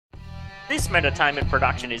This Metatainment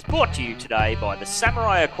production is brought to you today by the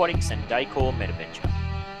Samurai Aquatics and Decor Metaventure.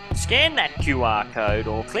 Scan that QR code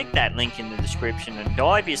or click that link in the description and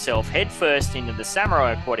dive yourself headfirst into the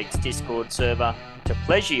Samurai Aquatics Discord server to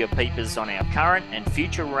pleasure your peepers on our current and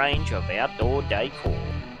future range of outdoor decor.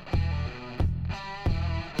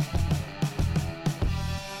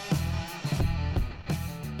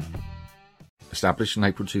 Established in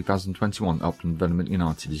April 2021, Upland Development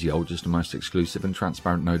United is the oldest and most exclusive and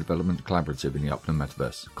transparent no development collaborative in the Upland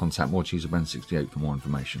Metaverse. Contact Watch User Ben68 for more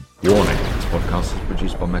information. Warning! This podcast is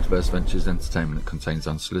produced by Metaverse Ventures Entertainment that contains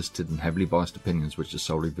unsolicited and heavily biased opinions which are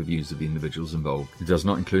solely the views of the individuals involved. It does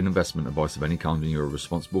not include investment advice of any kind, and you are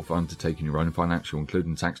responsible for undertaking your own financial,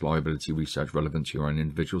 including tax liability research relevant to your own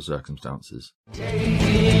individual circumstances. Taking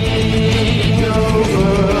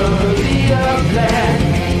over the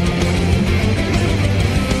Upland.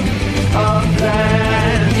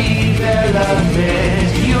 Upland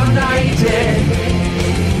Development United.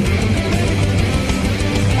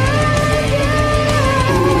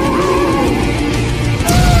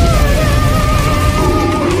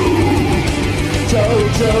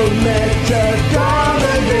 Total meta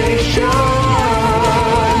domination.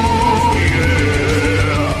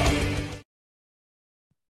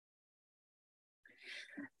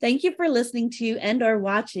 Thank you for listening to and or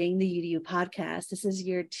watching the UDU podcast. This is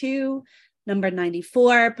year 2, number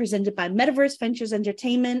 94, presented by Metaverse Ventures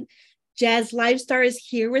Entertainment. Jazz Livestar is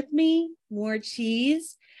here with me. More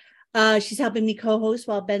cheese. She's helping me co-host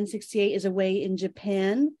while Ben68 is away in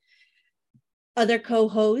Japan. Other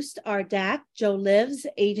co-hosts are Dak, Joe Lives,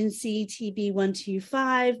 Agency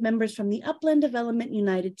TB125, members from the Upland Development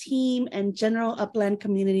United team, and general Upland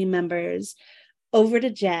community members. Over to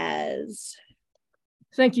Jazz.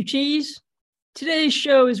 Thank you, Cheese. Today's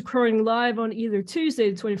show is recording live on either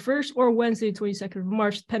Tuesday the 21st or Wednesday the 22nd of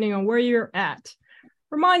March, depending on where you're at.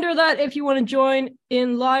 Reminder that if you want to join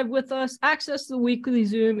in live with us, access to the weekly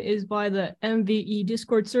Zoom is by the MVE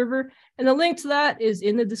Discord server, and the link to that is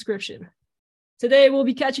in the description. Today, we'll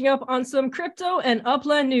be catching up on some crypto and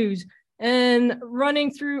Upland news, and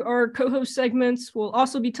running through our co-host segments, we'll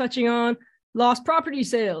also be touching on lost property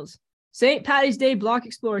sales, St. Paddy's Day Block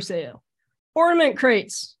Explorer sale, ornament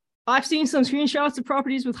crates. I've seen some screenshots of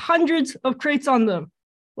properties with hundreds of crates on them.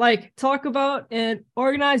 Like, talk about an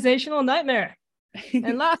organizational nightmare.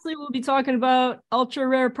 And lastly, we'll be talking about ultra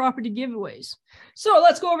rare property giveaways. So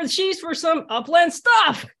let's go over the Cheese for some Upland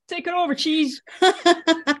stuff. Take it over, Cheese. All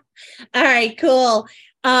right, cool.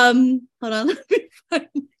 Hold on, let me find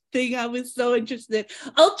the thing I was so interested.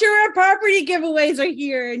 Ultra rare property giveaways are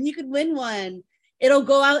here, and you could win one. It'll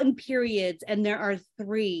go out in periods, and there are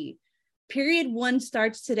 3. Period 1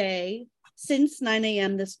 starts today, since 9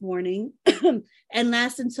 a.m. this morning, and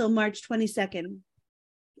lasts until March 22nd,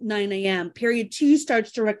 9 a.m. Period 2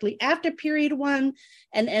 starts directly after period 1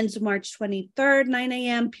 and ends March 23rd, 9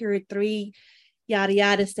 a.m. Period 3, yada,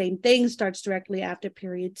 yada, same thing, starts directly after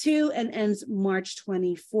period 2 and ends March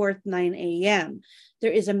 24th, 9 a.m.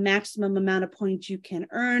 There is a maximum amount of points you can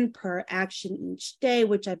earn per action each day,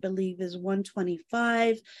 which I believe is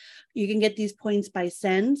 125. You can get these points by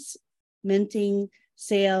cents, minting,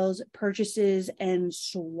 sales, purchases, and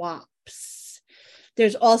swaps.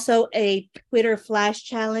 There's also a Twitter flash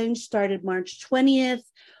challenge started March 20th.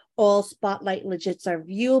 All spotlight legits are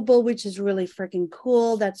viewable, which is really freaking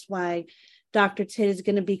cool. That's why Dr. Tid is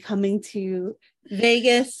going to be coming to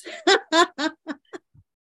Vegas.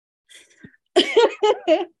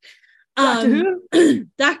 Dr. Who?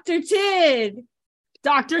 Dr. Tid.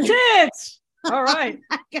 Dr. Tits. All right.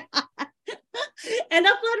 And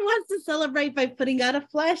Upland wants to celebrate by putting out a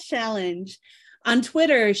flash challenge. On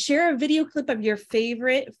Twitter, share a video clip of your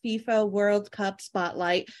favorite FIFA World Cup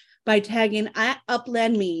spotlight by tagging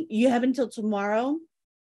 @UplandMe. You have until tomorrow,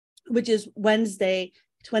 which is Wednesday,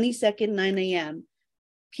 22nd, 9 a.m.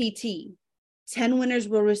 PT. 10 winners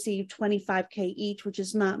will receive $25K each, which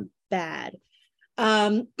is not bad.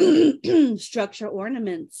 Structure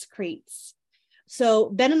ornaments, crates. So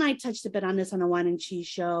Ben and I touched a bit on this on a Wine and Cheese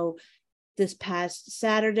show this past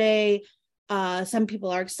Saturday. Some people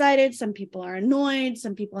are excited, some people are annoyed,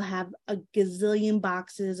 some people have a gazillion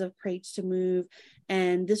boxes of crates to move,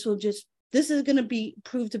 and this is going to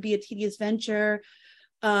prove to be a tedious venture.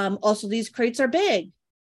 Also, these crates are big.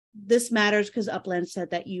 This matters because Upland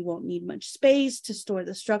said that you won't need much space to store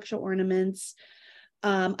the structure ornaments.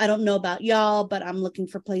 I don't know about y'all, but I'm looking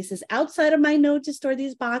for places outside of my node to store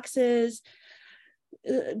these boxes.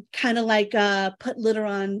 Kind of like put litter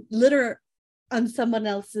on someone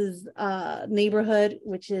else's neighborhood,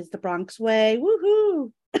 which is the Bronx way.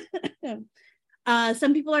 Woohoo!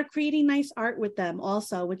 Some people are creating nice art with them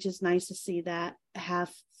also, which is nice to see that.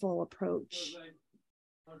 half full approach.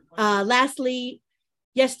 Lastly,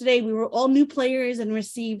 yesterday we were all new players and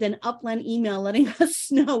received an Upland email letting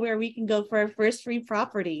us know where we can go for our first free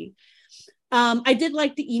property. I did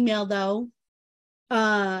like the email though.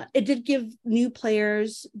 It did give new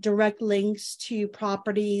players direct links to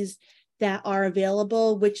properties that are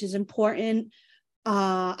available, which is important.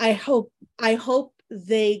 I hope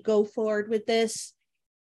they go forward with this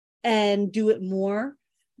and do it more.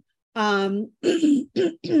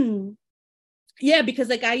 Yeah, because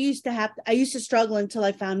like I used to struggle until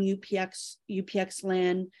I found UPX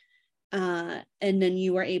land, and then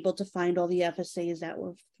you were able to find all the FSAs that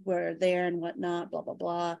were there and whatnot, blah blah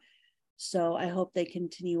blah. So I hope they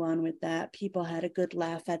continue on with that. People had a good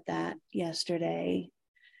laugh at that yesterday.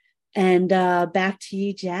 And back to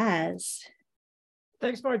you, Jazz.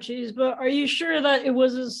 Thanks, Marchese. But are you sure that it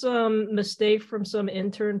wasn't some mistake from some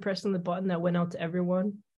intern pressing the button that went out to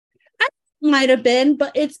everyone? Might have been,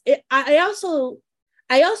 but I also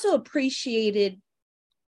appreciated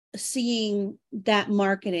seeing that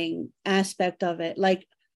marketing aspect of it. Like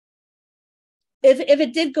if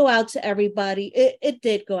it did go out to everybody, it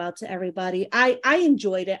did go out to everybody. I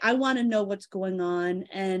enjoyed it. I want to know what's going on,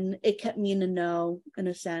 and it kept me in the know in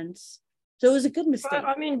a sense. So it was a good mistake.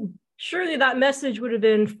 I mean, surely that message would have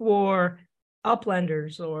been for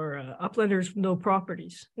Uplanders or Uplanders no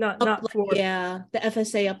properties, not for the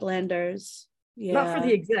FSA Uplanders. Yeah, not for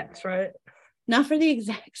the execs, right? Not for the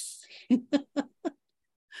execs.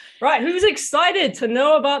 Right. Who's excited to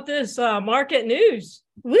know about this market news?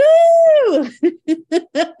 Woo!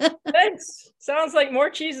 Thanks. Sounds like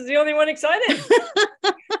Marchese is the only one excited.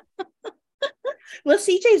 Well,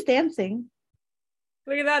 CJ's dancing.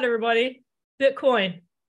 Look at that, everybody. Bitcoin.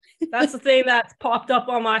 That's the thing that's popped up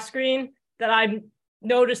on my screen that I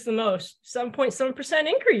noticed the most. 7.7%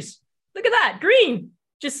 increase. Look at that. Green.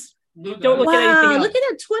 Just don't look at anything else. Look at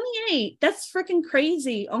that. 28. That's freaking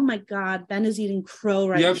crazy. Oh my God. Ben is eating crow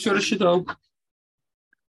right now.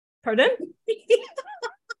 Pardon?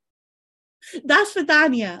 That's for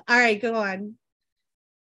Danya. All right, go on.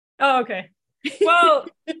 Oh, okay. Well,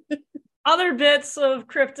 other bits of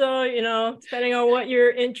crypto, depending on what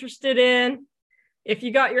you're interested in. If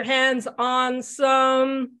you got your hands on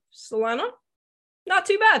some Solana, not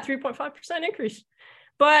too bad, 3.5% increase.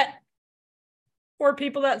 But for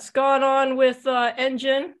people that's gone on with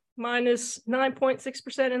Engine, minus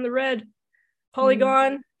 9.6% in the red.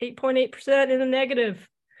 Polygon, 8.8% in the negative.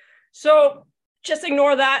 So just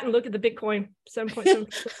ignore that and look at the Bitcoin,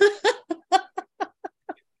 7.7%.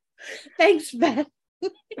 Thanks, Beth.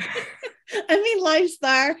 I mean,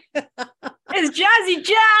 Lifestar. It's Jazzy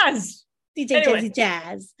Jazz. DJ Anyway, Jazzy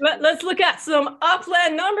Jazz. Let's look at some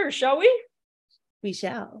Upland numbers, shall we? We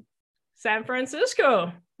shall. San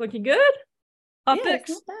Francisco, looking good.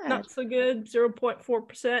 Upix, not so good,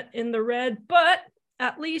 0.4% in the red, but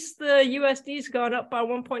at least the USD's gone up by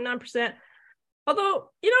 1.9%. Although,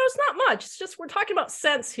 it's not much. It's just we're talking about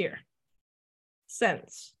cents here.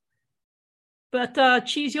 Cents. But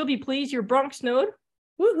Cheese, you'll be pleased. Your Bronx node,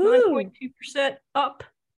 9.2% up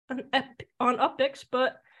on Upix,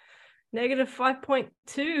 but negative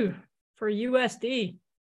 5.2 for USD.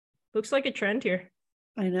 Looks like a trend here.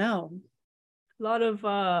 I know. A lot of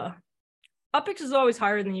Upix is always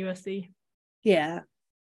higher than USD. Yeah.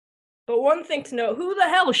 But one thing to note, who the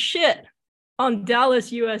hell shit on Dallas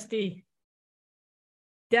USD?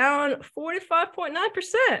 Down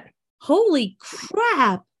 45.9%. Holy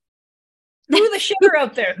crap. Who the shitter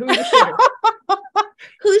out there? Who's the shitter?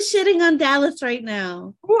 Who's shitting on Dallas right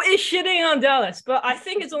now? Who is shitting on Dallas? But I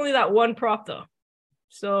think it's only that one prop though.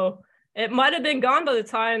 So it might have been gone by the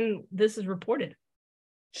time this is reported.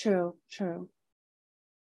 True.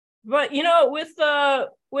 But with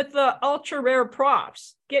the ultra rare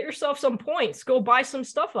props, get yourself some points. Go buy some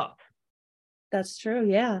stuff up. That's true.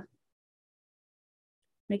 Yeah.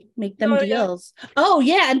 Make them deals. Yeah. Oh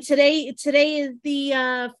yeah, and today is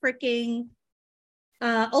the freaking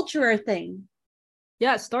ultra rare thing.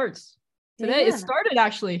 Yeah, it starts today. Yeah. It started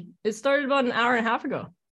actually. It started about an hour and a half ago.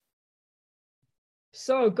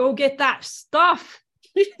 So go get that stuff.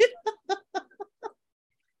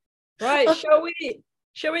 Right?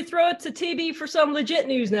 Shall we throw it to TB for some legit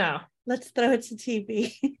news now? Let's throw it to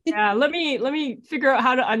TB. Yeah, let me figure out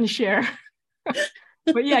how to unshare.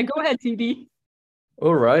 But yeah, go ahead, TB.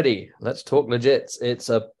 Alrighty, let's talk legits. It's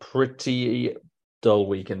a pretty dull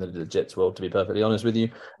week in the legits world, to be perfectly honest with you,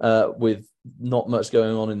 with not much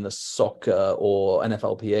going on in the soccer or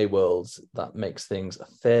NFLPA worlds. That makes things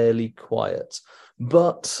fairly quiet.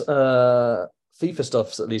 But FIFA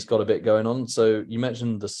stuff's at least got a bit going on. So you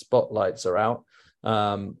mentioned the spotlights are out.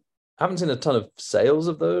 haven't seen a ton of sales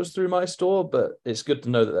of those through my store, but it's good to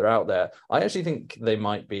know that they're out there. I actually think they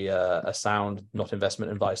might be a sound, not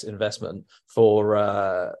investment advice, investment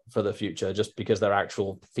for the future, just because they're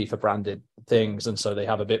actual FIFA branded things, and so they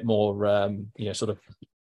have a bit more sort of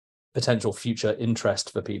potential future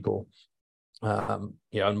interest for people. And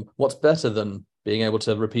what's better than being able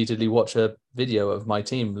to repeatedly watch a video of my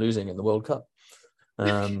team losing in the World Cup?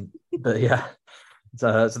 But yeah.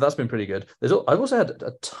 So that's been pretty good. I've also had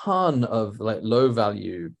a ton of like low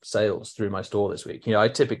value sales through my store this week. I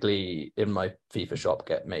typically in my FIFA shop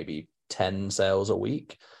get maybe 10 sales a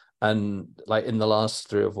week, and like in the last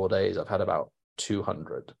 3 or 4 days I've had about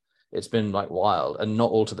 200. It's been like wild, and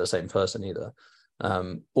not all to the same person either.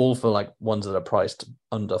 All for like ones that are priced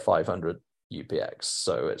under 500 UPX.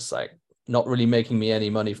 So it's like not really making me any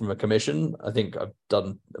money from a commission. I think I've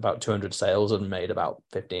done about 200 sales and made about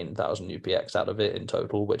 15,000 UPX out of it in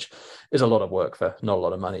total, which is a lot of work for not a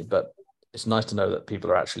lot of money, but it's nice to know that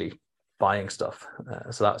people are actually buying stuff.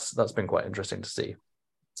 So that's been quite interesting to see.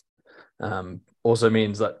 Also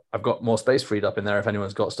means that I've got more space freed up in there if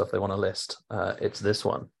anyone's got stuff they want to list. It's this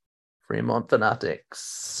one, Fremont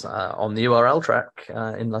Fanatics, on the URL track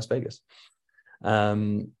in Las Vegas.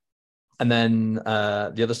 And then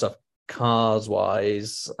the other stuff, cars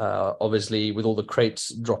wise, obviously with all the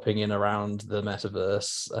crates dropping in around the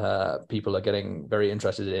metaverse, people are getting very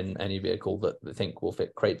interested in any vehicle that they think will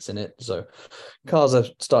fit crates in it. So cars have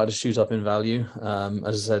started to shoot up in value.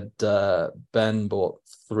 As I said, Ben bought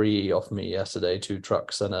 3 off me yesterday, 2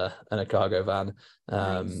 trucks and a cargo van.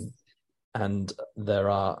 Nice. And there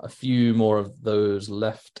are a few more of those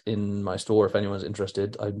left in my store if anyone's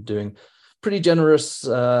interested. I'm doing pretty generous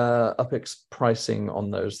UPX pricing on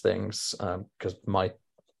those things because my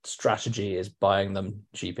strategy is buying them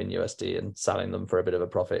cheap in USD and selling them for a bit of a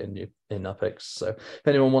profit in UPX. So if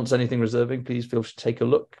anyone wants anything reserving, please feel free to take a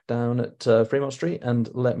look down at Fremont Street and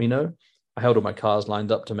let me know. I held all my cars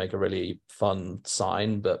lined up to make a really fun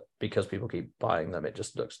sign, but because people keep buying them, it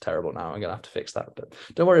just looks terrible now. I'm going to have to fix that, but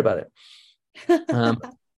don't worry about it.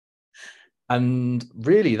 And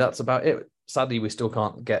really, that's about it. Sadly, we still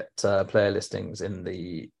can't get player listings in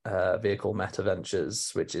the vehicle meta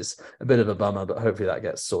ventures, which is a bit of a bummer, but hopefully that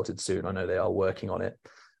gets sorted soon. I know they are working on it.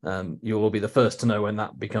 You will be the first to know when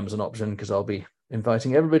that becomes an option, because I'll be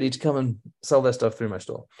inviting everybody to come and sell their stuff through my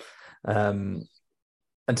store.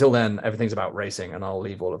 Until then, everything's about racing, and I'll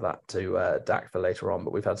leave all of that to Dak for later on,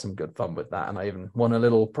 but we've had some good fun with that, and I even won a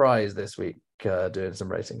little prize this week doing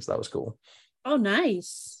some racing, so that was cool. Oh,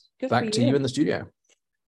 nice. Good Back to you in the studio.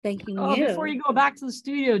 Thanking you. Before you go back to the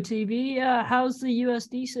studio, TB, how's the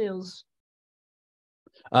USD sales?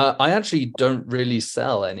 I actually don't really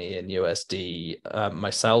sell any in USD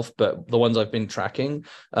myself, but the ones I've been tracking,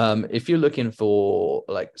 if you're looking for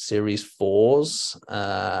like Series 4s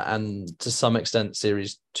and to some extent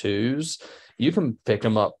Series 2s, you can pick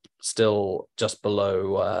them up still just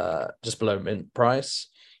below mint price.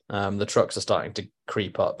 The trucks are starting to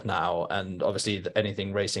creep up now, and obviously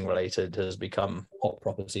anything racing related has become hot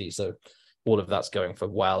property, so all of that's going for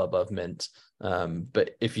well above mint.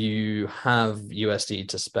 But if you have USD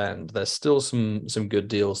to spend, there's still some good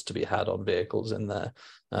deals to be had on vehicles in there,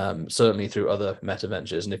 certainly through other meta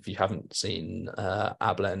ventures. And if you haven't seen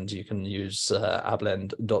Upland, you can use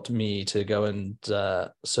upland.me to go and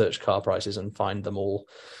search car prices and find them all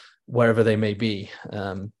wherever they may be.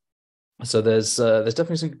 So there's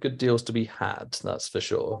definitely some good deals to be had, that's for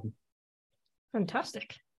sure.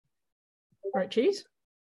 Fantastic. All right, Cheese.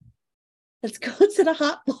 Let's go to the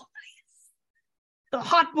Hot Boys. The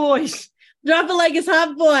Hot Boys. Drop it like it's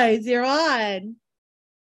Hot Boys. You're on.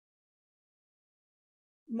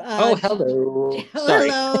 Oh, hello. Sorry.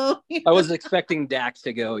 Hello. I was expecting Dax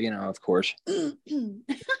to go, of course.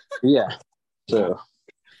 Yeah. So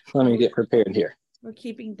let me get prepared here. We're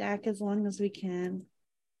keeping Dak as long as we can.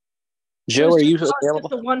 Joe, are you available?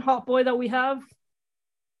 The one Hot Boy that we have.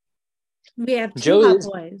 We have 2 Joe Hot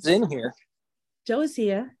Boys. is in here. Joe is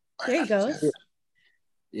here. There he goes.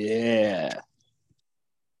 Yeah.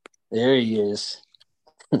 There he is.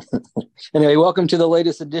 Anyway, welcome to the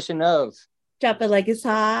latest edition of Drop it like it's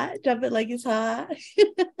hot. Drop it like it's hot.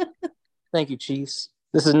 Thank you, Chiefs.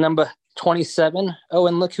 This is number 27. Oh,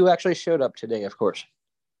 and look who actually showed up today, of course.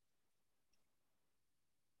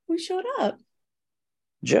 Who showed up?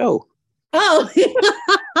 Joe. Oh.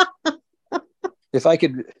 If I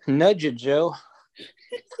could nudge you, Joe.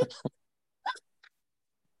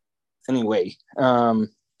 Anyway,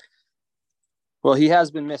 well, he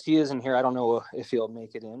has been missed. He isn't here. I don't know if he'll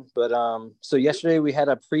make it in. But so yesterday we had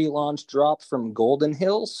a pre-launch drop from Golden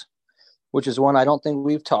Hills, which is one I don't think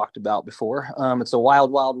we've talked about before. It's a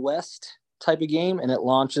Wild Wild West type of game, and it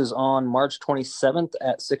launches on March 27th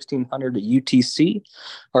at 1600 UTC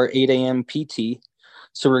or 8 a.m. PT.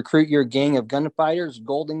 So recruit your gang of gunfighters,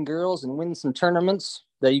 golden girls, and win some tournaments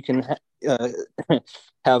that you can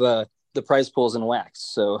have the prize pools in wax.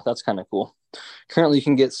 So that's kind of cool. Currently, you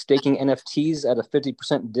can get staking NFTs at a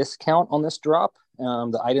 50% discount on this drop.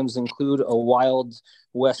 The items include a Wild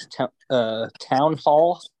West Town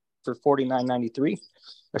Hall for $49.93,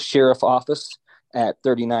 a sheriff office at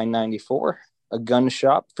 $39.94, a gun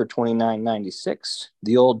shop for $29.96,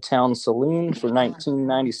 the Old Town Saloon for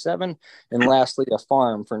 $19.97, and lastly, a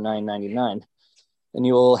farm for $9.99. And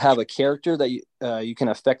you will have a character that you can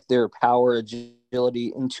affect their power,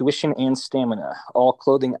 agility, intuition, and stamina. All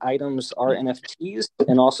clothing items are NFTs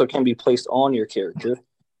and also can be placed on your character.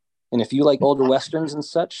 And if you like older westerns and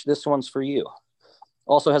such, this one's for you.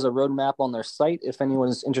 Also has a roadmap on their site if anyone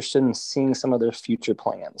is interested in seeing some of their future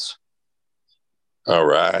plans. All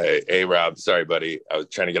right. Hey, Rob. Sorry, buddy. I was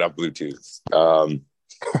trying to get off Bluetooth.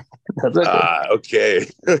 That's okay.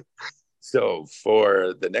 Okay. So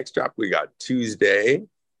for the next drop, we got Tuesday.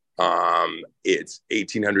 It's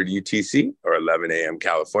 1800 UTC or 11 a.m.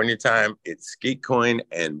 California time. It's Skatecoin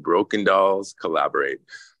and Broken Dolls collaborate.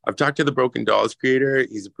 I've talked to the Broken Dolls creator.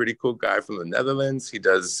 He's a pretty cool guy from the Netherlands. He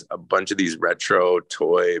does a bunch of these retro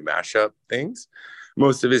toy mashup things.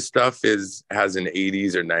 Most of his stuff has an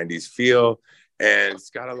 80s or 90s feel, and it's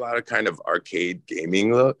got a lot of kind of arcade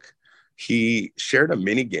gaming look. He shared a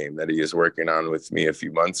mini game that he is working on with me a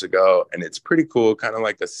few months ago, and it's pretty cool, kind of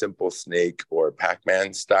like a simple Snake or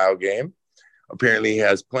Pac-Man style game. Apparently, he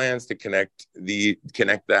has plans to connect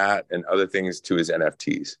that and other things to his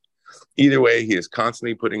NFTs. Either way, he is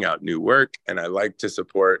constantly putting out new work, and I like to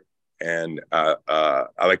support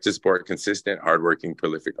consistent, hardworking,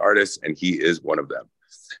 prolific artists, and he is one of them.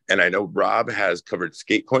 And I know Rob has covered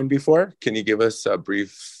Skatecoin before. Can you give us a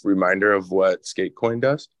brief reminder of what Skatecoin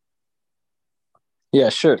does? Yeah,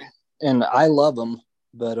 sure. And I love them,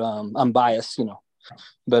 but I'm biased,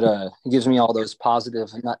 but it gives me all those positive,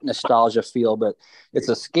 not nostalgia feel, but it's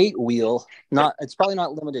a skate wheel. It's probably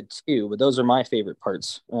not limited to, but those are my favorite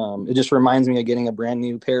parts. It just reminds me of getting a brand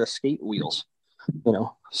new pair of skate wheels,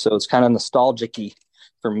 so it's kind of nostalgic-y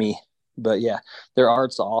for me. But yeah, their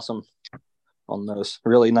art's awesome on those.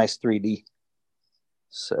 Really nice 3D.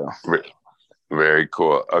 So very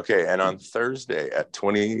cool. Okay, and on Thursday at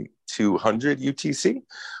 2200 UTC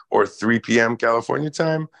or 3 p.m. California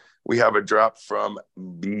time, we have a drop from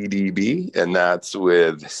BDB, and that's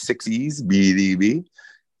with 6 E's, BDB.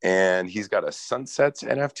 And he's got a Sunsets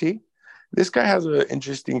NFT. This guy has an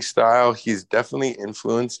interesting style. He's definitely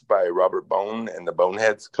influenced by Robert Bone and the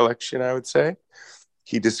Boneheads collection, I would say.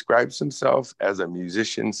 He describes himself as a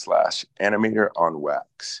musician / animator on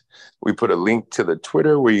wax. We put a link to the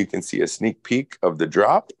Twitter where you can see a sneak peek of the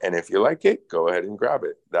drop. And if you like it, go ahead and grab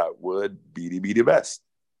it. That would BDB the best.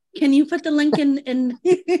 Can you put the link in in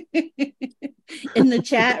the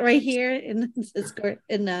chat right here in Discord,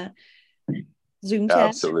 in the Zoom chat?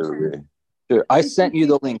 Absolutely. Sure. I sent you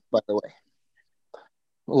the link, by the way.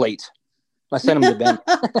 Late. I sent him to Ben.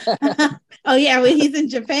 Oh yeah, well, he's in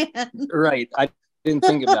Japan. Right. I didn't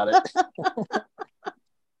think about it.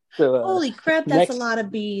 So, holy crap, that's a lot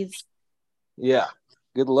of bees. Yeah.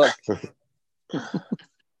 Good luck.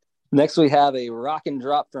 Next, we have a rock and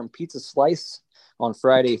drop from Pizza Slice on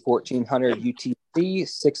Friday, 1400 UTC,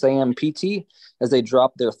 6 a.m. PT, as they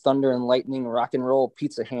drop their Thunder and Lightning Rock and Roll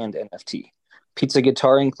Pizza Hand NFT. Pizza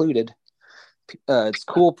guitar included. It's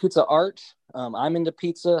cool pizza art. I'm into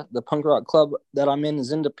pizza. The punk rock club that I'm in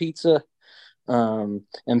is into pizza. And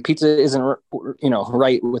pizza isn't,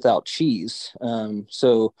 right without cheese.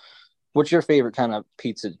 So what's your favorite kind of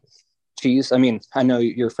pizza? Cheese? I mean, I know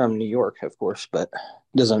you're from New York, of course, but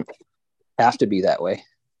it doesn't have to be that way.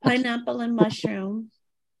 Pineapple and mushroom.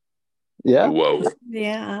 Yeah. Whoa.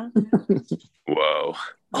 Yeah. Whoa.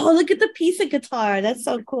 Oh, look at the pizza guitar. That's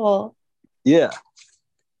so cool. Yeah.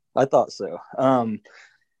 I thought so. I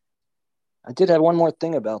did have one more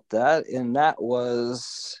thing about that, and that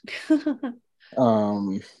was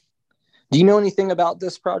do you know anything about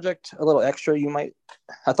this project? A little extra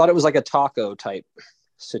I thought it was like a taco type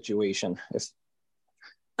situation.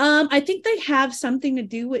 I think they have something to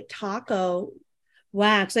do with taco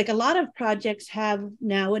wax, like a lot of projects have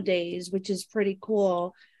nowadays, which is pretty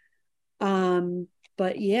cool.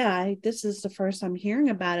 But yeah, this is the first I'm hearing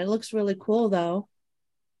about it. It looks really cool though.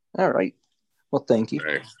 All right. Well, thank you.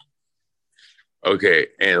 Nice. Okay,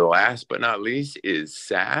 and last but not least is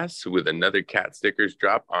SAS with another cat stickers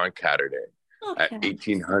drop on Catterday at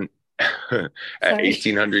 1800 at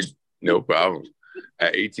 1800. No problem.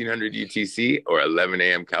 At 1800 UTC or 11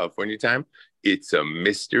 a.m. California time. It's a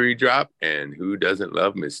mystery drop, and who doesn't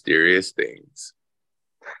love mysterious things?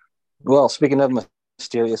 Well, speaking of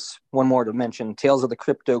mysterious, one more to mention. Tales of the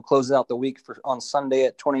Crypto closes out the week on Sunday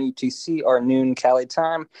at 20 UTC, our noon Cali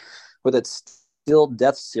time, with its Still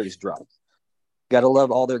Death series drop. Gotta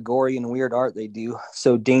love all their gory and weird art they do.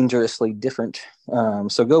 So dangerously different.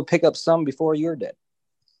 So go pick up some before you're dead.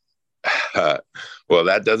 Well,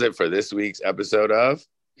 that does it for this week's episode of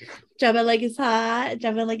Jabba like it's hot.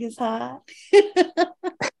 Jabba like it's hot.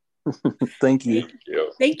 Thank you.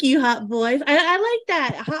 Thank you, Hot Boys. I like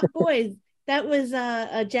that. Hot Boys. That was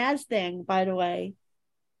a jazz thing, by the way.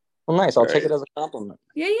 Well, nice. I'll take it as a compliment.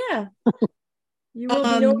 Yeah. You will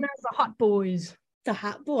be known as the Hot Boys. The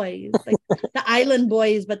Hot Boys. Like the Island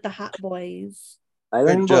Boys, but the Hot Boys.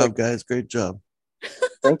 Island Great job, guys. Great job.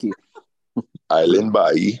 Thank you. Island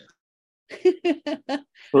Bye.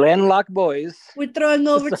 Landlocked Boys. We're throwing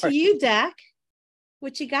over to you, Dak.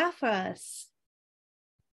 What you got for us?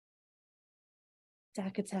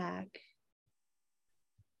 Dak Attack.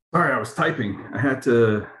 Sorry, I was typing. I had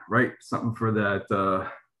to write something for that.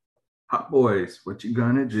 Hot Boys, what you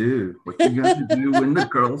gonna do? What you gonna do when the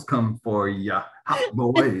girls come for ya? Hot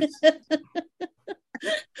Boys.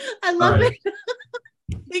 I love it.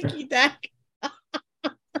 Thank you, Dak.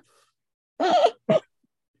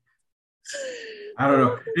 I don't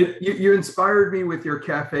know. You inspired me with your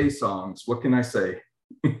cafe songs. What can I say?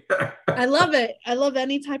 I love it. I love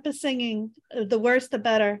any type of singing. The worse, the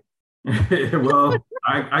better. Well,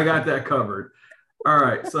 I got that covered. All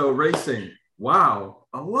right. So racing. Wow.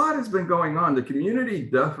 A lot has been going on. The community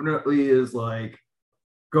definitely is like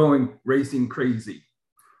going racing crazy.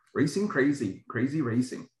 Racing crazy. Crazy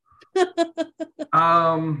racing.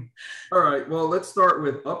 All right. Well, let's start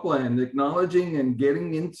with Upland acknowledging and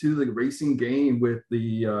getting into the racing game with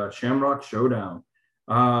the Shamrock Showdown.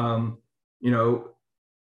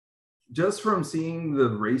 Just from seeing the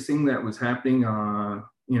racing that was happening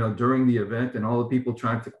during the event and all the people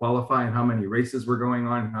trying to qualify and how many races were going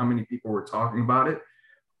on and how many people were talking about it,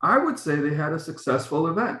 I would say they had a successful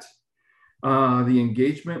event. The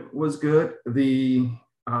engagement was good. The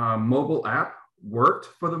mobile app worked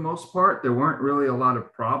for the most part. There weren't really a lot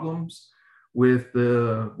of problems with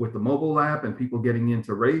the mobile app and people getting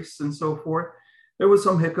into race and so forth. There was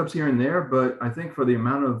some hiccups here and there, but I think for the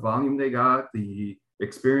amount of volume they got, the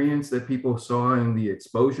experience that people saw and the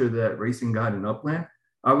exposure that racing got in Upland,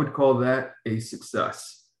 I would call that a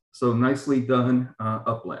success. So nicely done,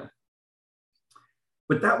 Upland.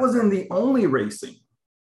 But that wasn't the only racing.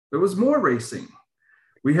 There was more racing.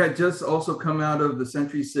 We had just also come out of the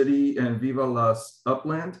Century City and Viva Las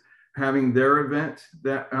Upland having their event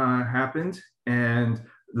that happened, and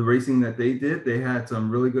the racing that they did, they had some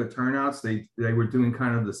really good turnouts. They were doing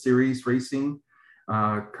kind of the series racing,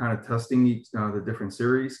 kind of testing the different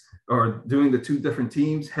series, or doing the two different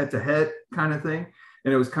teams head to head kind of thing.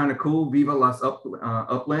 And it was kind of cool. Viva Las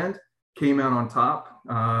Upland came out on top.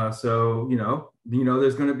 So,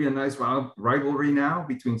 there's going to be a nice rivalry now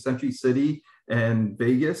between Century City and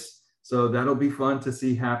Vegas. So that'll be fun to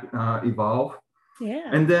see evolve. Yeah.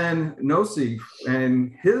 And then Nosif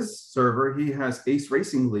and his server, he has Ace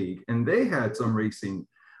Racing League, and they had some racing.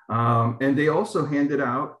 And they also handed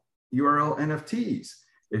out URL NFTs.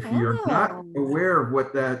 If you're not aware of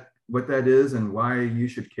what that is and why you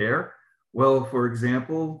should care, well, for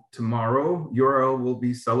example, tomorrow, URL will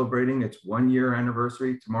be celebrating its 1-year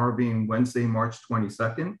anniversary, tomorrow being Wednesday, March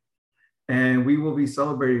 22nd. And we will be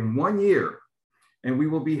celebrating 1 year. And we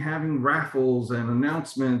will be having raffles and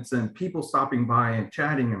announcements and people stopping by and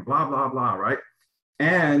chatting and blah, blah, blah, right?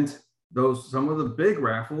 And some of the big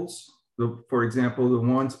raffles, for example, the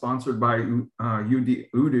one sponsored by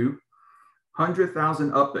UDU,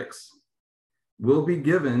 100,000 UPICs will be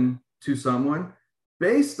given to someone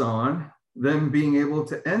based on them being able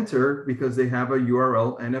to enter because they have a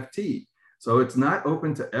URL NFT. So it's not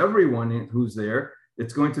open to everyone who's there.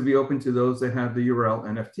 It's going to be open to those that have the URL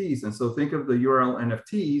NFTs. And so think of the URL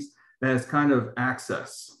NFTs as kind of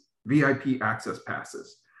access, VIP access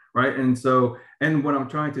passes, right? And what I'm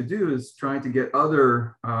trying to do is trying to get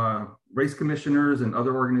other race commissioners and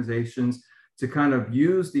other organizations to kind of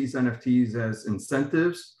use these NFTs as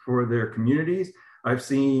incentives for their communities. I've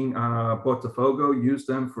seen Botafogo use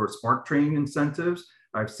them for Spark Train incentives.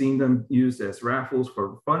 I've seen them used as raffles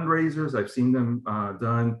for fundraisers. I've seen them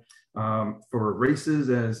done for races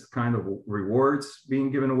as kind of rewards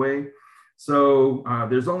being given away. So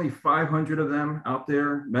there's only 500 of them out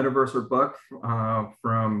there. Metaverse or Buck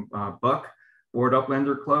from Buck, Board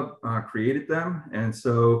Uplander Club, created them. And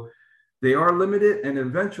so they are limited, and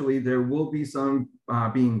eventually there will be some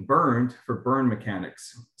being burned for burn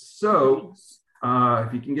mechanics. So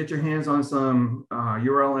If you can get your hands on some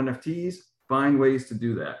URL NFTs, find ways to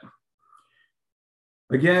do that.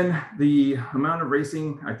 Again, the amount of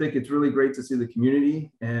racing, I think it's really great to see the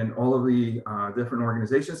community and all of the different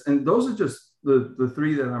organizations. And those are just the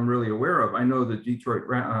three that I'm really aware of. I know the Detroit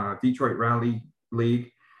Rally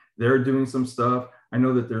League, they're doing some stuff. I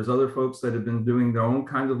know that there's other folks that have been doing their own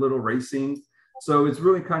kind of little racing. So it's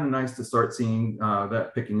really kind of nice to start seeing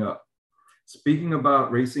that picking up. Speaking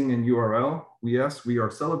about racing and URL, yes, we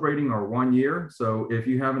are celebrating our 1 year. So if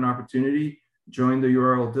you have an opportunity, join the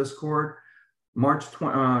URL Discord. March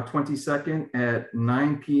 22nd at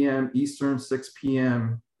 9 p.m. Eastern, 6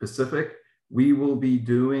 p.m. Pacific, we will be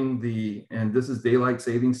doing and this is daylight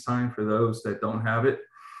savings time for those that don't have it.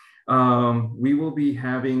 We will be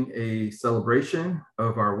having a celebration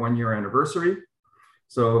of our 1 year anniversary.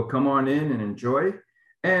 So come on in and enjoy.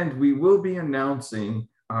 And we will be announcing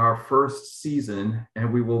our first season,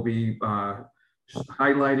 and we will be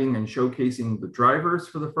highlighting and showcasing the drivers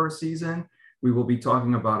for the first season. We will be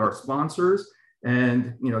talking about our sponsors.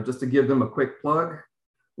 And, just to give them a quick plug,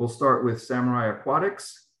 we'll start with Samurai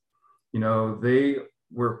Aquatics. They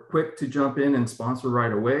were quick to jump in and sponsor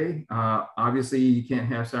right away. Obviously, you can't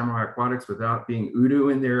have Samurai Aquatics without being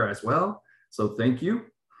UDU in there as well. So thank you.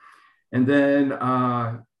 And then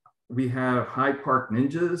we have Hyde Park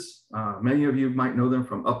Ninjas. Many of you might know them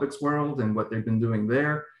from Upix World and what they've been doing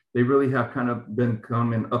there. They really have kind of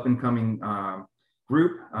become an up-and-coming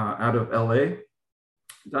group out of LA.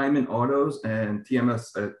 Diamond Autos and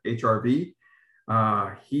TMS at HRV.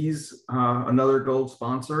 He's another gold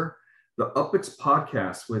sponsor. The Upix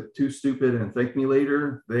podcast with Too Stupid and Thank Me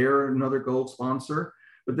Later, they're another gold sponsor.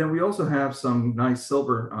 But then we also have some nice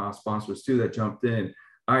silver sponsors too that jumped in.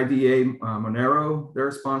 IDA Monero,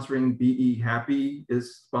 they're sponsoring. BE Happy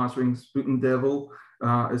is sponsoring. Sputin Devil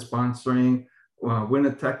is sponsoring.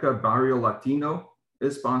 Winneteca Barrio Latino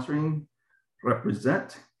is sponsoring.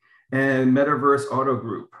 Represent. And Metaverse Auto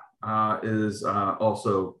Group is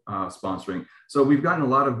also sponsoring. So we've gotten a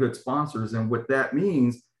lot of good sponsors. And what that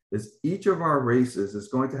means is each of our races is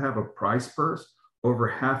going to have a prize purse over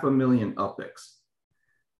 $500,000 Upix,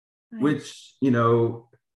 nice. Which,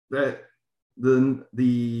 that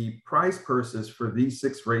the prize purses for these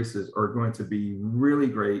 6 races are going to be really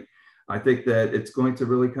great. I think that it's going to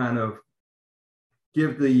really kind of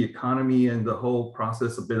give the economy and the whole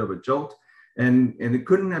process a bit of a jolt. And it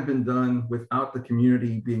couldn't have been done without the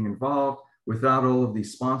community being involved, without all of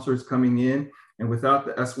these sponsors coming in, and without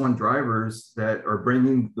the S1 drivers that are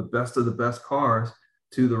bringing the best of the best cars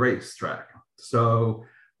to the racetrack. So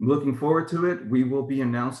I'm looking forward to it. We will be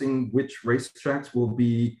announcing which racetracks will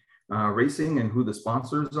be racing and who the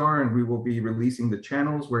sponsors are, and we will be releasing the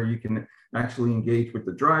channels where you can actually engage with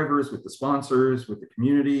the drivers, with the sponsors, with the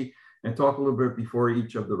community, and talk a little bit before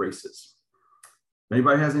each of the races. If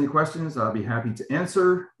anybody has any questions, I'll be happy to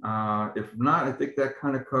answer. If not, I think that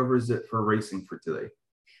kind of covers it for racing for today.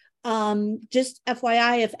 Just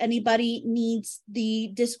FYI, if anybody needs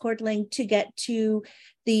the Discord link to get to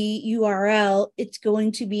the URL, it's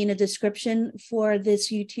going to be in a description for this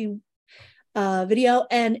YouTube video.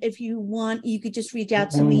 And if you want, you could just reach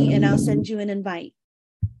out to me and I'll send you an invite.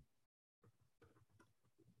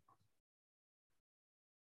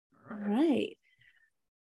 All right.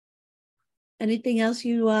 Anything else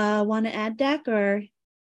you want to add, Dak, or?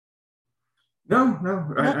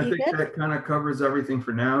 No, I think that kind of covers everything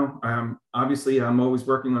for now. Obviously, I'm always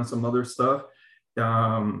working on some other stuff.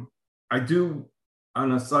 I do,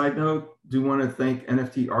 on a side note, do want to thank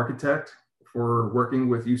NFT Architect for working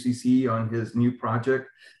with UCC on his new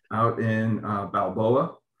project out in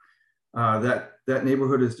Balboa. That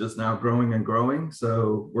neighborhood is just now growing and growing.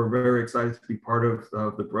 So we're very excited to be part of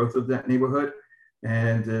the growth of that neighborhood.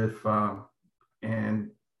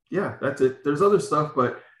 And yeah, that's it. There's other stuff,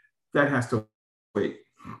 but that has to wait.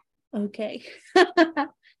 Okay.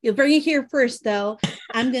 You'll bring it here first, though.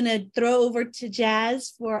 I'm going to throw over to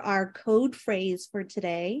Jazz for our code phrase for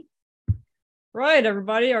today. Right,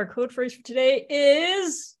 everybody. Our code phrase for today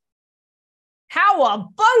is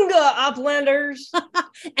Cowabunga, Uplanders.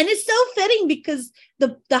 And it's so fitting because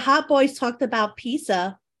the Hot Boys talked about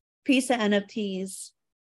pizza NFTs.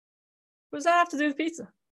 What does that have to do with pizza?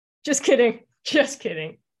 Just kidding. Just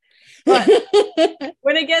kidding. But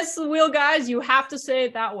when it gets to the wheel, guys, you have to say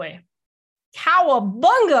it that way.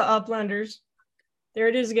 Cowabunga, Uplanders. There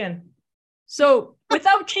it is again. So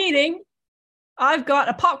without cheating, I've got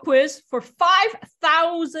a pop quiz for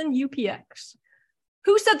 5,000 UPX.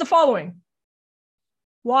 Who said the following?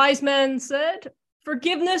 Wise men said,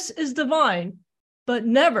 forgiveness is divine, but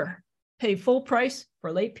never pay full price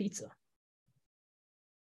for late pizza.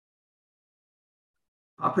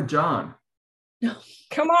 Papa John. No.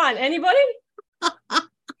 Come on, anybody?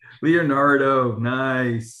 Leonardo,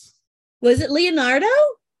 nice. Was it Leonardo?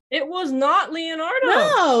 It was not Leonardo.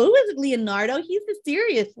 No, it wasn't Leonardo. He's the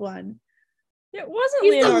serious one. It wasn't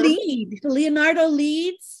He's Leonardo. the lead. Leonardo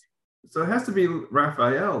leads. So it has to be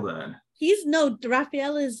Raphael then.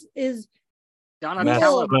 Raphael is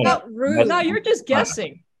Donatello. cool, but rude. No, you're just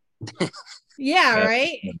guessing. Yeah,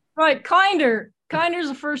 right. Right, Kinder. Kinder's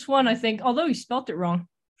the first one, I think, although he spelt it wrong.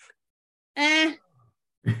 Eh.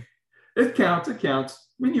 It counts. It counts.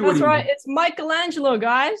 We knew That's what he right. It's Michelangelo,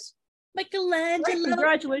 guys. Michelangelo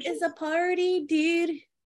Congratulations. is a party, dude.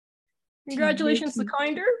 Congratulations to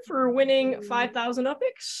Kinder for winning 5,000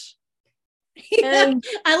 Upix. Yeah, And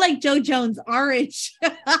I like Joe Jones orange.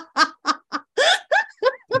 Did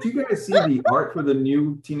you guys see the art for the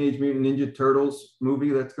new Teenage Mutant Ninja Turtles movie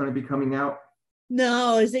that's going to be coming out?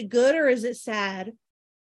 No, is it good or is it sad?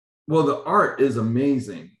 Well, the art is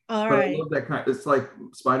amazing. All But right. I love that kind. It's like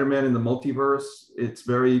Spider-Man in the multiverse. It's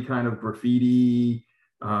very kind of graffiti.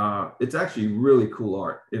 It's actually really cool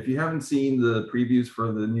art. If you haven't seen the previews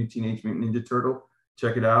for the new Teenage Mutant Ninja Turtle,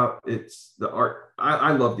 check it out. It's the art.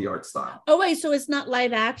 I love the art style. Oh wait, so it's not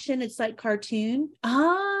live action, it's like cartoon.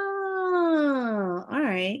 Oh, all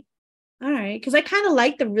right. Because I kind of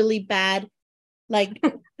like the really bad, like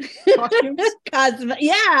costumes?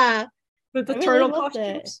 yeah. With the I really turtle loved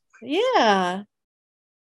costumes. Yeah.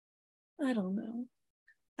 I don't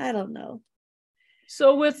know.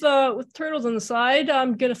 So with turtles on the side,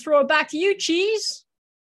 I'm gonna throw it back to you, Cheese,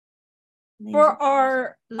 for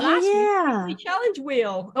our last weekly challenge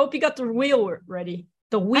wheel. I hope you got the wheel ready.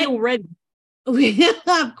 The wheel ready.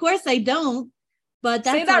 Of course I don't, but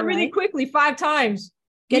that's say that all really right. quickly 5 times.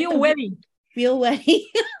 Get Wheel the- ready. Wheel wetty.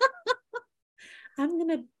 I'm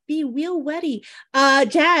gonna be wheel wetty.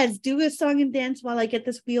 Jazz, do a song and dance while I get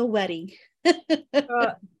this wheel wetty. Come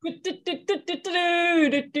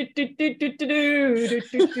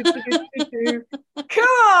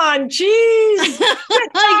on, Cheese. I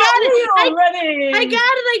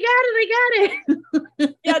got it.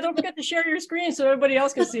 Yeah, don't forget to share your screen so everybody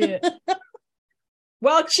else can see it.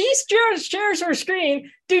 While Cheese shares her screen,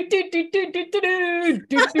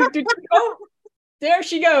 oh, there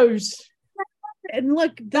she goes. And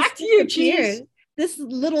look, back to you, Cheese. This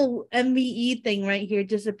little MVE thing right here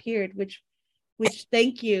disappeared, which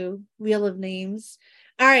thank you, Wheel of Names.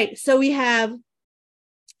 All right, so we have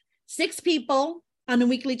 6 people on the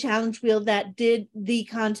weekly challenge wheel that did the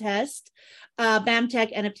contest.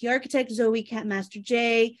 BAMTech, NFT Architect, Zoe, Catmaster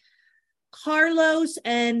J, Carlos,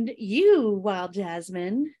 and you, Wild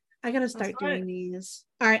Jasmine. I gotta start doing these.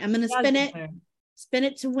 All right, I'm gonna spin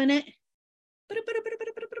it to win it.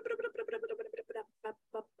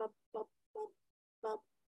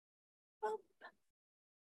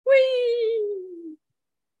 Whee!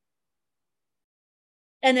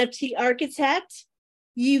 NFT Architect,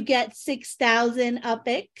 you get 6,000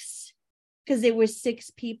 Upix because there were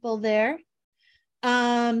 6 people there.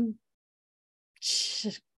 Jazz,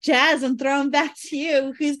 I'm throwing back to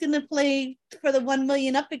you. Who's gonna play for the 1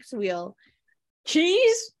 million Upix wheel?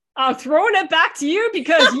 Cheese, I'm throwing it back to you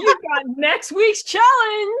because you got next week's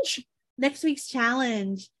challenge. Next week's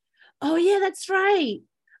challenge. Oh yeah, that's right.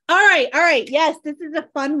 All right. Yes, this is a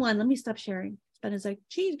fun one. Let me stop sharing. Ben is like,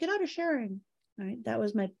 Cheese, get out of sharing. All right, that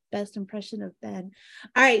was my best impression of Ben.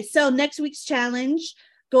 All right, so next week's challenge,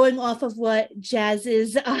 going off of what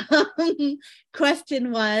Jazz's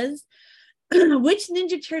question was, which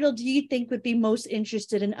Ninja Turtle do you think would be most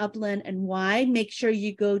interested in Upland and why? Make sure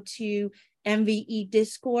you go to MVE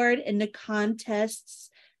Discord in the contests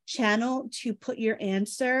channel to put your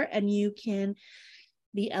answer, and you can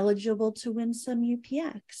be eligible to win some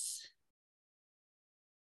UPX.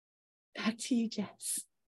 Back to you, Jess.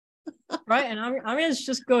 Right, and I'm gonna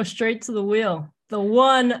just go straight to the wheel, the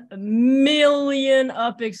 1 million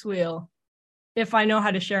Upix wheel, if I know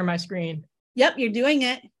how to share my screen. Yep, you're doing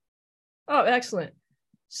it. Oh, excellent.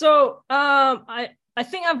 So, I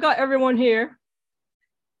think I've got everyone here.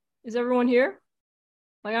 Is everyone here?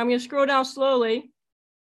 Like, I'm gonna scroll down slowly.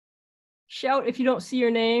 Shout if you don't see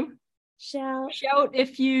your name. Shout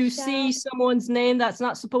if you see someone's name that's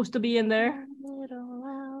not supposed to be in there.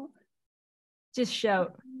 Just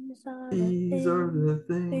shout. These are the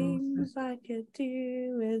things I could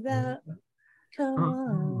do without. Come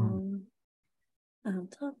on. I'm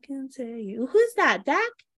talking to you. Who's that?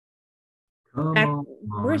 Dak?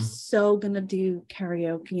 We're so gonna do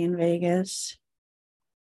karaoke in Vegas.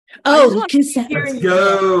 Oh, let's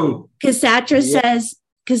go. Cassandra says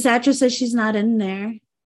she's not in there.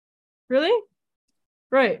 Really?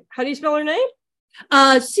 Right. How do you spell her name?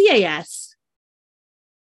 CAS.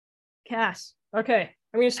 Cass. Okay.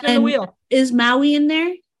 I'm going to spin the And wheel. is Maui in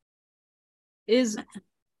there? Is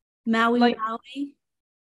Maui, Like- Maui.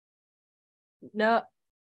 no.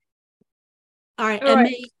 All right. All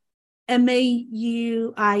right.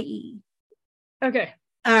 Mauie. Okay.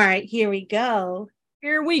 All right. Here we go.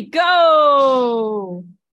 Here we go.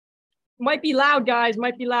 Might be loud, guys.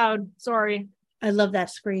 Might be loud. Sorry. I love that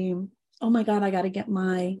scream. Oh my God. I got to get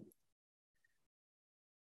my.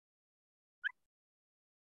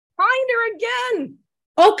 Kinder again.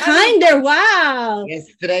 Oh, kinder. Wow. Yes,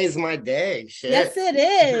 today's my day. Shit. Yes, it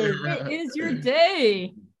is. It is your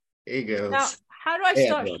day. Here you go. Now, how do I Yeah,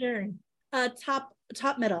 stop bro. sharing?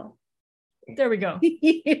 Top middle. There we go.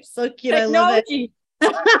 You're so cute. I love it.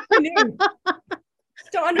 Technology. New.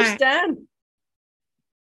 Don't understand.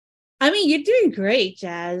 I mean, you're doing great,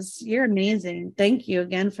 Jazz. You're amazing. Thank you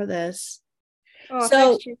again for this. Oh, So-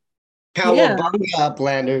 thanks, Chief. Cowabunga,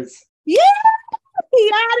 Uplanders. Yeah,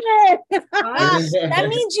 you got it. Nice. That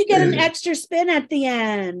means you get an extra spin at the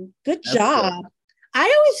end. Good That's job.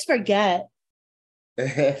 I always forget.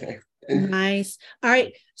 Nice. All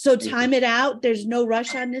right. So time it out. There's no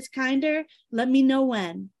rush on this kinder. Let me know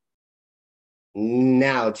when.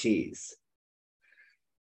 Now, cheese.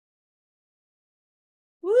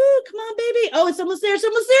 Woo, come on, baby. Oh, it's almost there. It's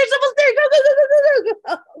almost there. It's almost there. Go, go, go, go, go,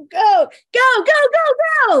 go, go, go, go, go,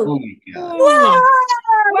 Oh go. my god.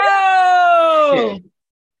 Whoa! Whoa.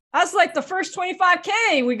 That's like the first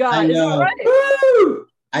 25K we got. I Is that know. right? Woo!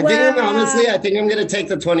 I think Wow. honestly, I think I'm gonna take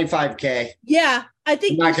the 25K. Yeah, I I'm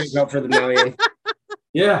think not gonna go for the million.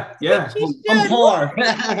 Yeah, yeah. you I'm should. poor.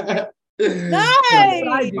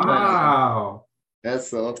 Nice. Wow.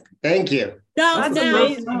 That's all. Thank you. No, That's now,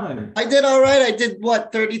 amazing. Time. I did all right. I did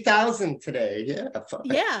what 30,000 today. Yeah. Fuck.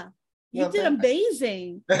 yeah, you Not did bad.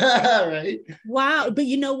 amazing. All right. Wow. But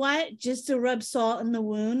you know what? Just to rub salt in the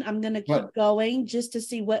wound, I'm going to keep What? going just to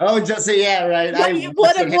see what. Oh, just yeah, right. What you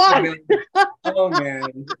would've hit the won. million. Oh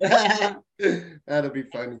man, that'll be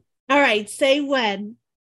funny. All right. Say when.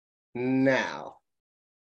 Now,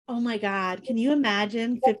 Oh my God. Can you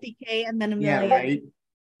imagine 50K and then a yeah, million? right.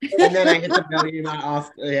 And then I hit the million off.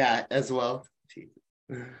 Yeah, as well.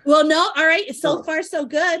 Well, no. All right. So Oh. far, so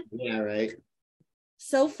good. Yeah, right.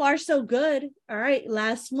 So far, so good. All right.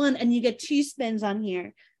 Last one. And you get 2 spins on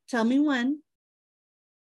here. Tell me when.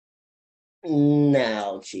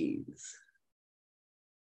 Now, cheese.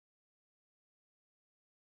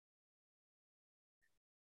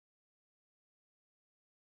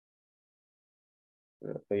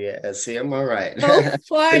 Yeah, see, I'm all right. So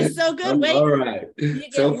far, so good. I'm Wait. all right. You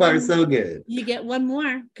So get far, one- so good. You get one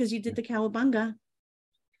more because you did the cowabunga.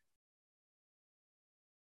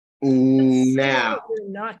 Now. You're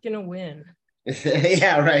not going to win.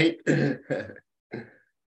 Yeah, right.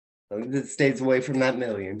 It stays away from that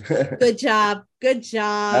million. Good job. Good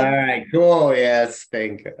job. All right, cool. Yes,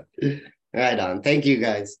 thank you. Right on. Thank you,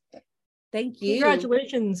 guys. Thank you.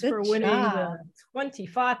 Congratulations Good for winning job. the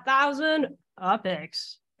 25,000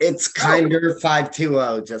 UPX. It's kinder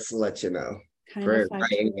 520, just to let you know. Kind For of fun.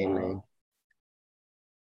 writing your name.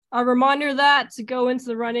 A reminder that to go into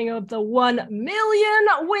the running of the 1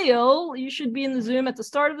 million wheel, you should be in the Zoom at the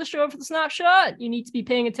start of the show for the snapshot. You need to be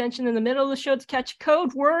paying attention in the middle of the show to catch a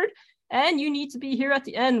code word, and you need to be here at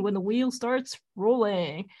the end when the wheel starts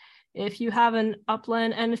rolling. If you have an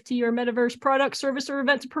Upland NFT or Metaverse product, service, or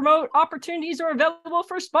event to promote, opportunities are available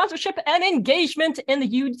for sponsorship and engagement in the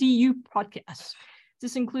UDU podcast.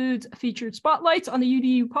 This includes featured spotlights on the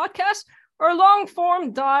UDU podcast or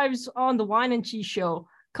long-form dives on the Wine and Cheese Show.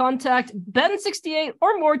 Contact Ben68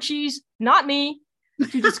 or More Cheese, not me,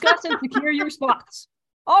 to discuss and secure your spots.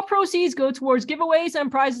 All proceeds go towards giveaways and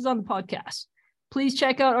prizes on the podcast. Please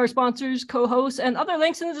check out our sponsors, co-hosts, and other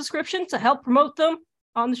links in the description to help promote them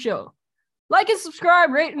on the show. Like and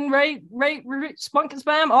subscribe, rate, spunk and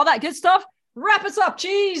spam, all that good stuff. Wrap us up,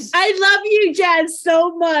 cheese. I love you, Jazz,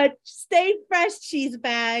 so much. Stay fresh, cheese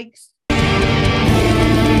bags.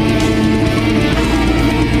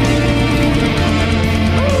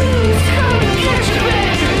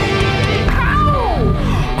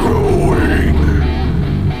 Growing.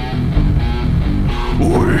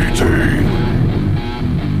 Waiting.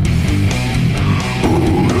 Oh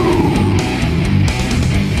no.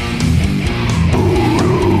 Oh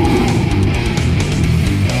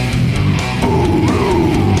no.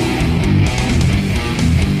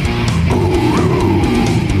 Oh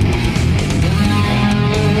no.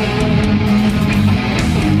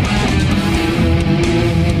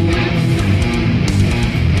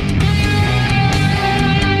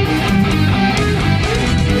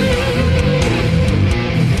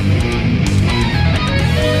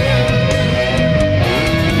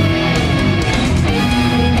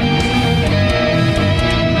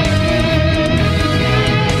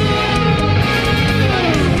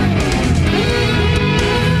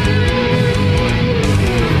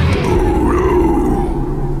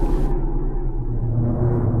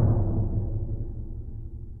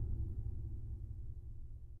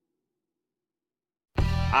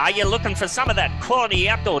 Are you looking for some of that quality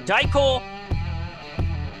outdoor decor?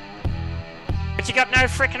 But you got no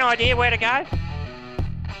freaking idea where to go?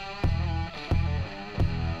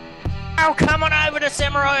 Oh, come on over to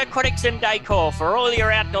Samurai Aquatics and Decor for all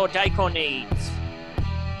your outdoor decor needs.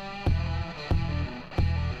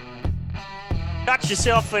 Got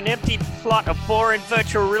yourself an empty plot of boring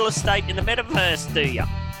virtual real estate in the metaverse, do ya?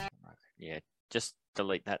 Yeah, just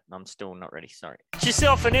delete that. I'm still not ready, sorry. Got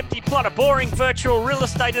yourself an empty plot of boring virtual real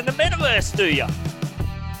estate in the metaverse, do ya?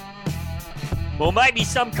 Or maybe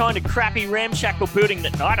some kind of crappy ramshackle building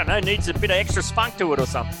that, I don't know, needs a bit of extra spunk to it or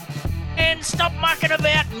something. And stop mucking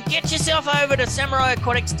about and get yourself over to Samurai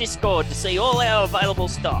Aquatics Discord to see all our available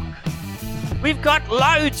stock. We've got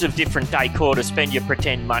loads of different decor to spend your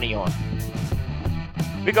pretend money on.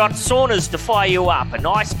 We got saunas to fire you up and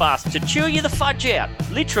ice baths to chew you the fudge out.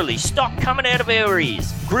 Literally stock coming out of our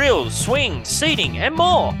ears. Grills, swings, seating and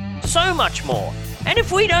more. So much more. And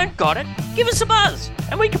if we don't got it, give us a buzz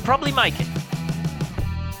and we could probably make it.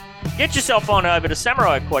 Get yourself on over to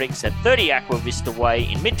Samurai Aquatics at 30 Aqua Vista Way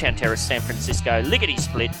in Midtown Terrace, San Francisco, lickety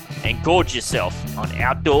split, and gorge yourself on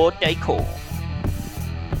outdoor decor.